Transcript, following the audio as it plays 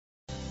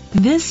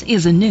This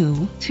is a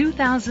new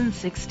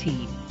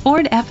 2016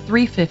 Ford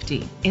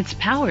F-350. It's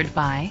powered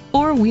by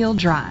four-wheel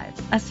drive,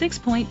 a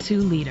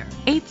 6.2-liter,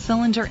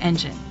 8-cylinder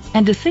engine,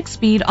 and a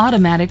 6-speed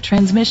automatic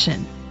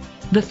transmission.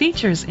 The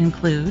features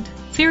include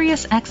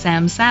Sirius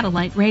XM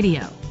satellite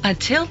radio, a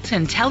tilt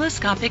and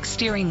telescopic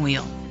steering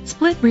wheel,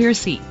 split rear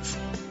seats,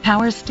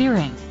 power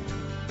steering.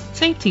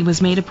 Safety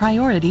was made a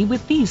priority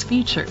with these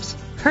features: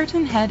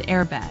 curtain head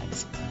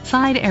airbags,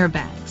 side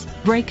airbags,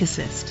 brake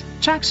assist,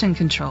 traction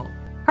control,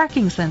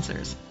 parking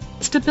sensors,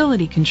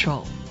 stability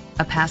control,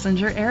 a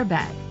passenger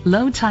airbag,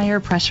 low tire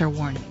pressure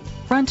warning,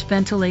 front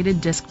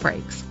ventilated disc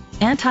brakes,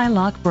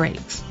 anti-lock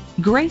brakes.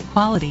 Great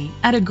quality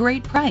at a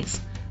great price.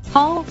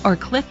 Call or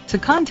click to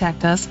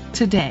contact us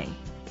today.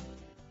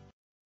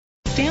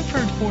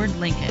 Stamford Ford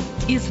Lincoln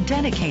is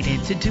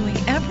dedicated to doing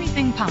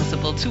everything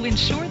possible to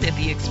ensure that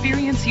the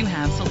experience you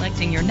have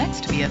selecting your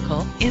next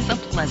vehicle is a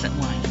pleasant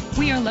one.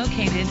 We are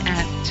located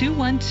at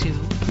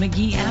 212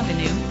 Magee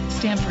Avenue,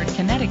 Stamford,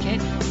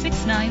 Connecticut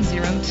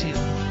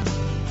 6902.